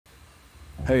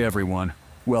Hey everyone,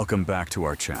 welcome back to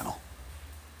our channel.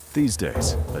 These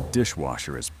days, a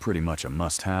dishwasher is pretty much a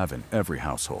must-have in every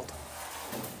household.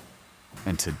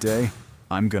 And today,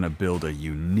 I'm gonna build a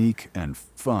unique and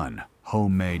fun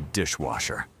homemade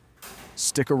dishwasher.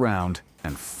 Stick around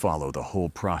and follow the whole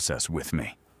process with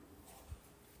me.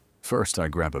 First, I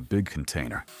grab a big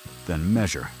container, then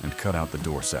measure and cut out the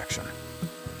door section.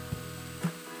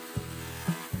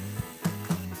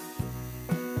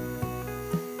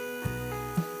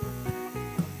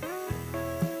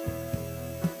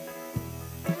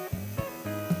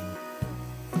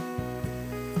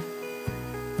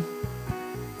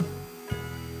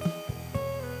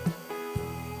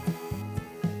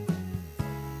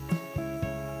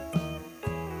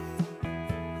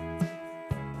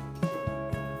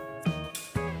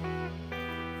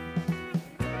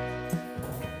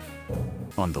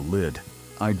 On the lid,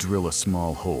 I drill a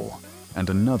small hole and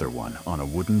another one on a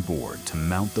wooden board to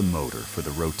mount the motor for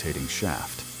the rotating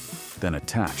shaft, then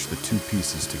attach the two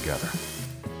pieces together.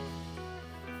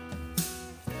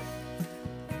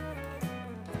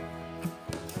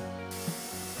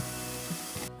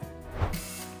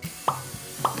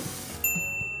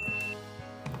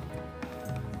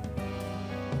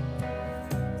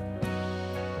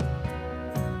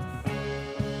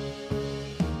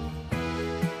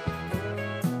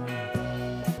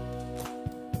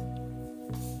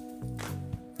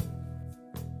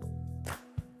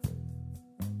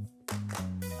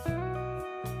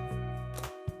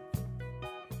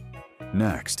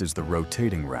 Next is the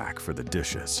rotating rack for the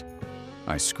dishes.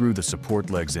 I screw the support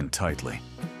legs in tightly,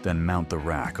 then mount the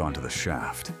rack onto the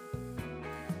shaft.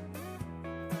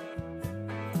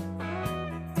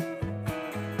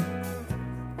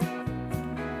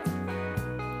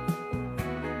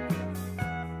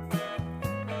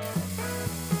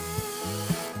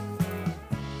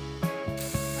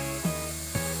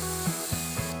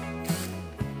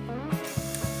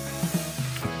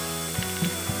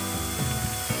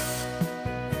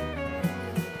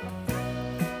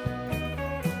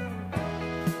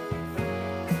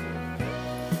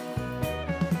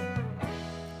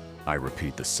 I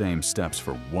repeat the same steps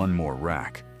for one more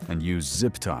rack and use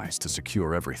zip ties to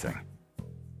secure everything.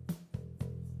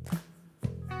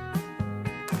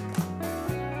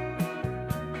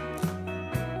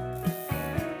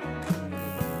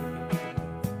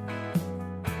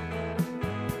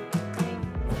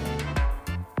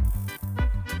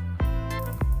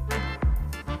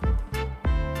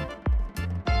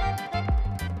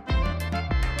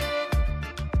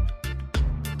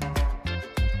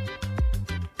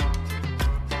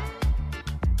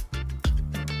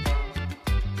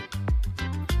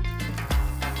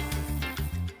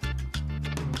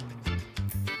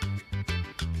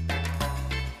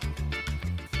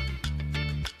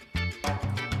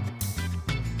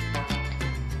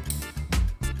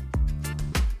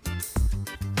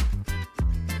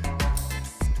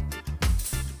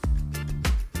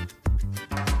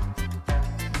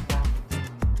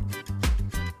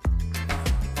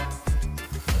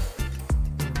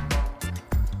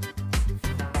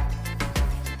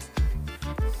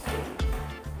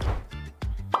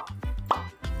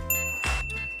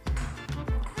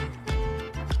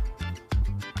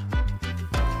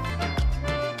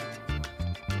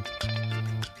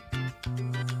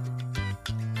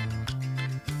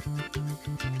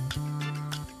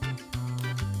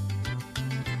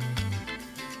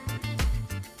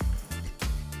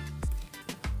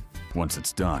 Once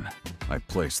it's done, I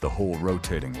place the whole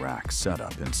rotating rack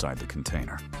setup inside the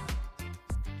container.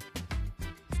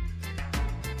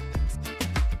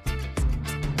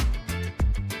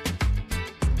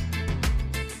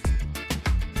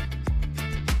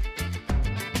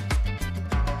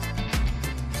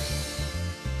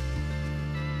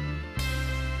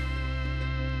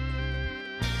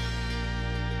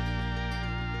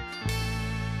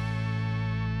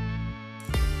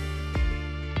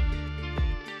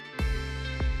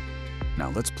 Now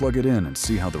let's plug it in and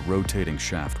see how the rotating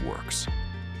shaft works.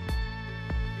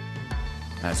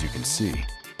 As you can see,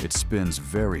 it spins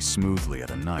very smoothly at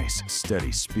a nice,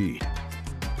 steady speed.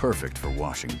 Perfect for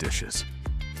washing dishes.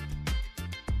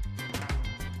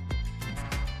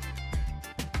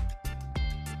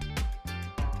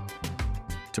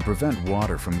 To prevent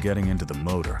water from getting into the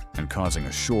motor and causing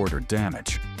a short or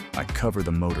damage, I cover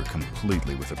the motor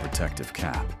completely with a protective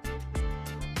cap.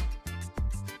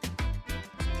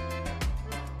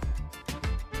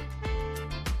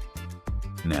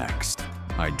 Next,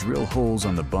 I drill holes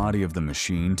on the body of the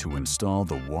machine to install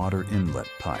the water inlet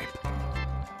pipe.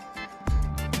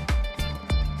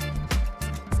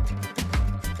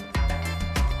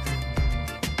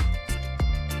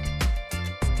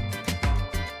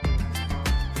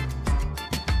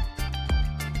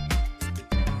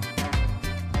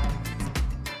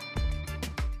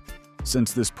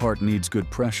 Since this part needs good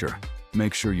pressure,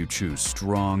 make sure you choose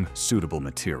strong, suitable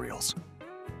materials.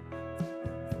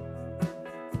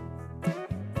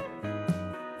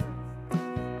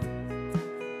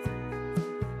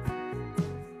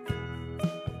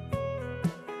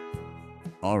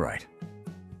 All right,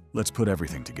 let's put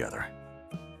everything together.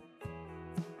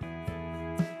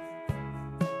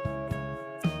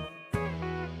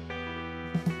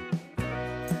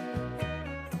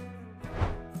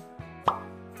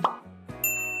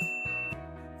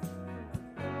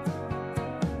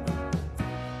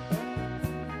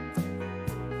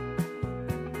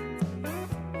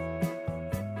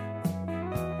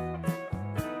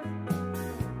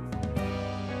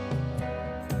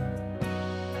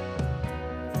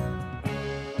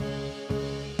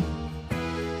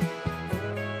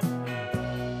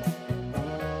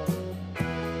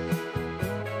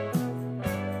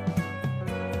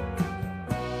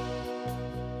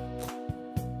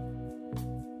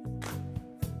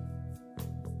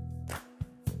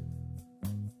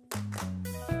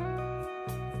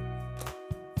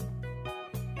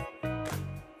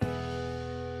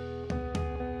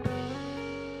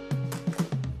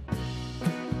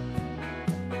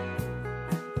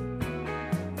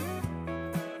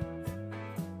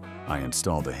 I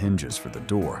install the hinges for the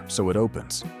door so it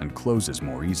opens and closes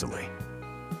more easily.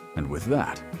 And with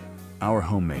that, our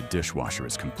homemade dishwasher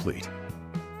is complete.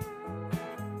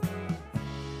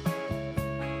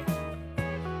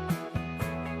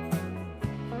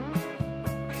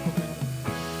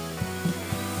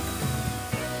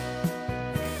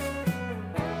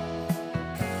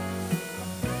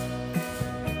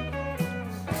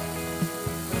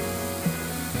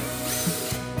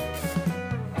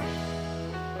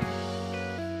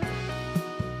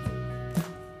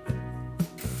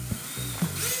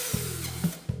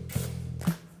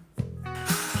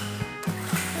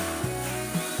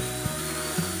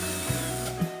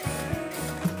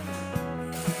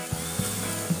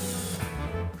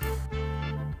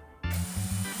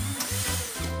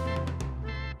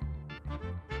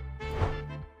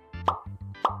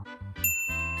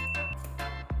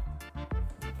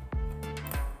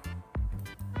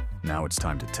 Now it's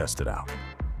time to test it out.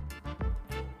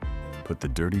 Put the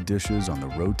dirty dishes on the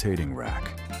rotating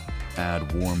rack,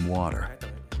 add warm water,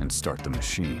 and start the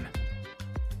machine.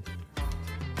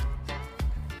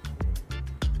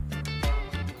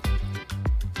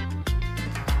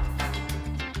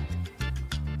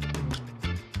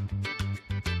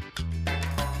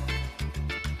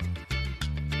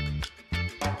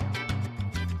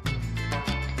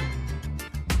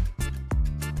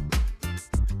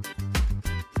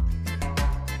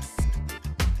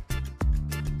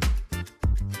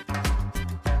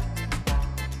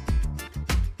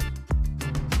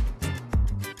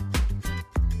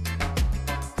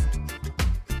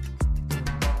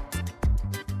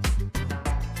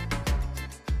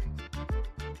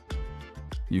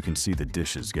 You can see the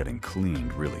dishes getting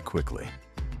cleaned really quickly.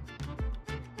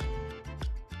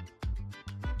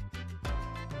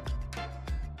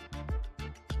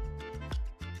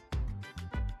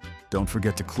 Don't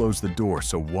forget to close the door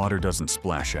so water doesn't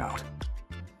splash out.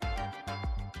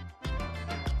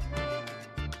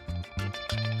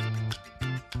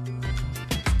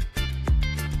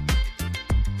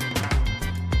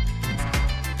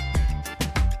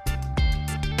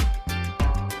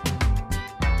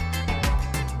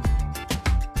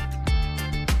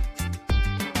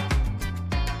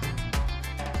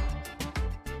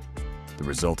 The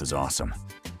result is awesome.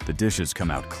 The dishes come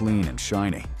out clean and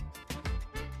shiny.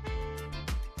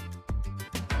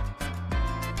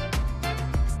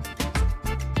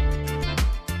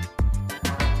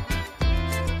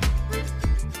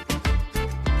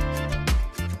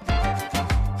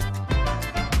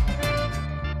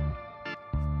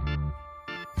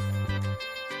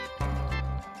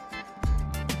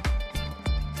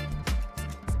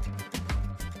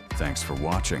 Thanks for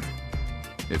watching.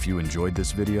 If you enjoyed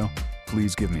this video,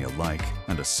 please give me a like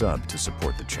and a sub to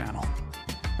support the channel.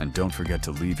 And don't forget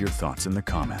to leave your thoughts in the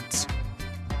comments.